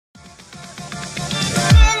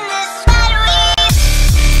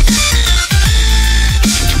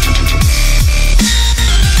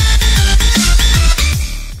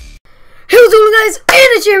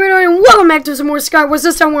back to some more Skywars.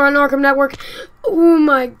 This time we're on Arkham Network. Oh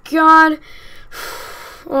my god.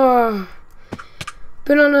 Oh.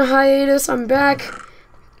 Been on a hiatus. I'm back.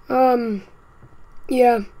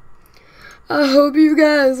 Yeah. I hope you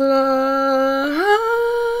guys love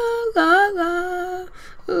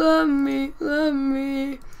me.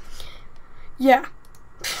 Yeah.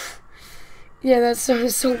 Yeah, that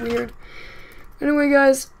sounded so weird. Anyway,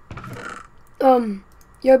 guys.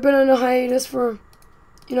 Yeah, I've been on a hiatus for,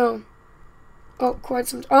 quite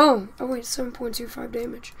some. Oh wait, 7.25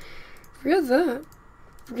 damage. Forget that,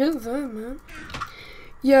 man.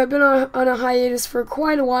 Yeah, I've been on a hiatus for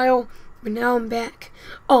quite a while, but now I'm back.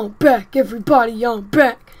 I'm back, everybody, I'm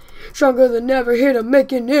back. Stronger than ever, here to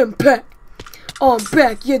make an impact. I'm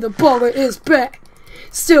back, yeah, the baller is back.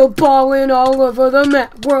 Still balling all over the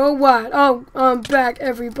map, worldwide. Oh, I'm back,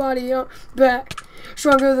 everybody, I'm back.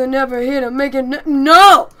 Stronger than ever, here to make it.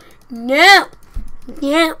 No!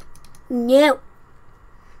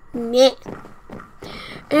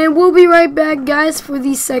 And we'll be right back, guys, for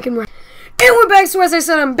the second round. And we're back, so as I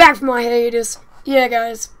said, I'm back from my hiatus. Yeah,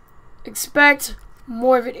 guys, expect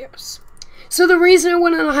more videos. So the reason I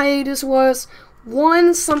went on a hiatus was,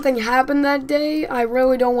 one, something happened that day. I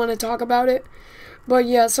really don't want to talk about it. But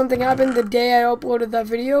yeah, something happened the day I uploaded that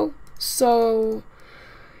video. So,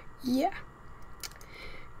 yeah.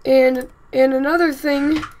 And another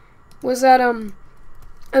thing was that,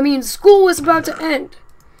 school was about to end.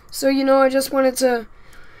 So, I just wanted to,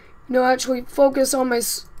 actually focus on on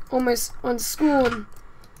school and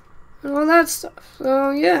all that stuff.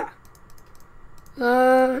 So, yeah.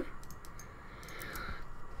 I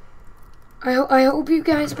hope you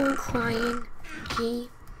guys weren't crying, okay?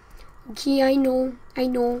 Okay, I know, I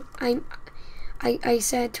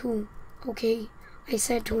said to, okay? I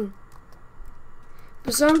said to.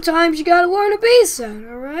 But sometimes you gotta learn to be sad,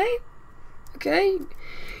 alright? Okay?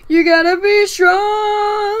 You gotta be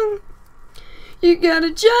strong. You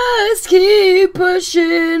gotta just keep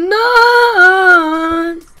pushing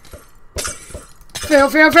on. Fail.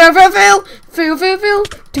 Do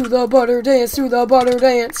the butter dance,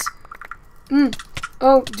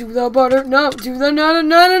 Oh, do the butter, no.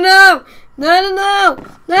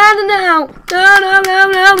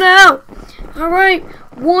 Alright,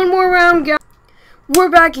 one more round, guys. We're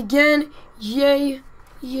back again. Yay.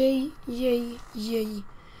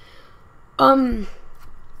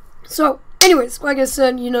 So, anyways, like I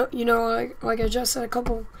said, like I just said a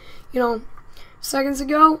couple, seconds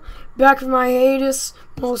ago, back from my hiatus,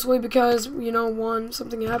 mostly because, one,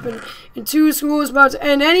 something happened, and two, school was about to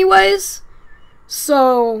end anyways.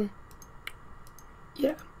 So,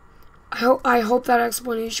 yeah. I hope that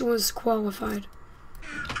explanation was qualified.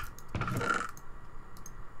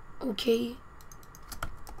 Okay.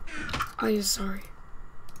 I am sorry.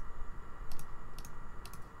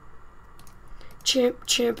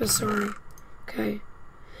 Champ is sorry. Okay.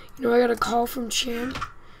 I got a call from Champ.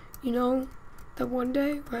 That one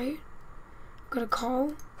day, right? Got a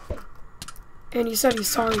call. And he said he's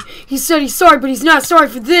sorry. He said he's sorry, but he's not sorry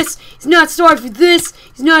for this. He's not sorry for this.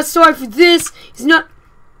 He's not sorry for this. He's not.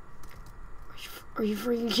 Are you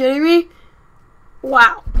freaking kidding me?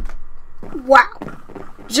 Wow.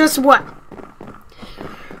 Just what?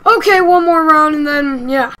 Okay, one more round and then,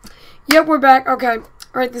 yeah. Yep, we're back. Okay.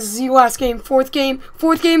 Alright, this is the last game. Fourth game of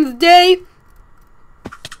the day.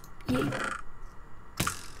 Yeah.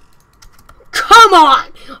 Come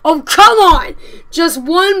on! Oh, come on! Just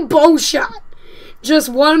one bow shot. Just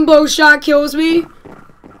one bow shot kills me.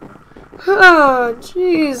 Oh,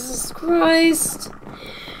 Jesus Christ.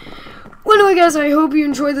 Well, anyway, guys, I hope you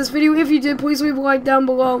enjoyed this video. If you did, please leave a like down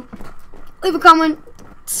below. Leave a comment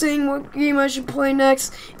saying what game I should play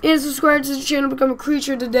next. And subscribe to the channel to become a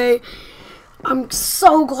creature today. I'm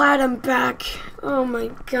so glad I'm back. Oh,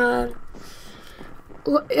 my God.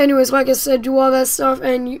 Anyways, like I said, do all that stuff,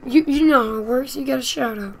 and you know how it works. You get a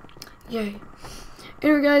shout out. Yay.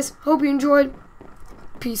 Anyway, guys, hope you enjoyed.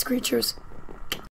 Peace, creatures.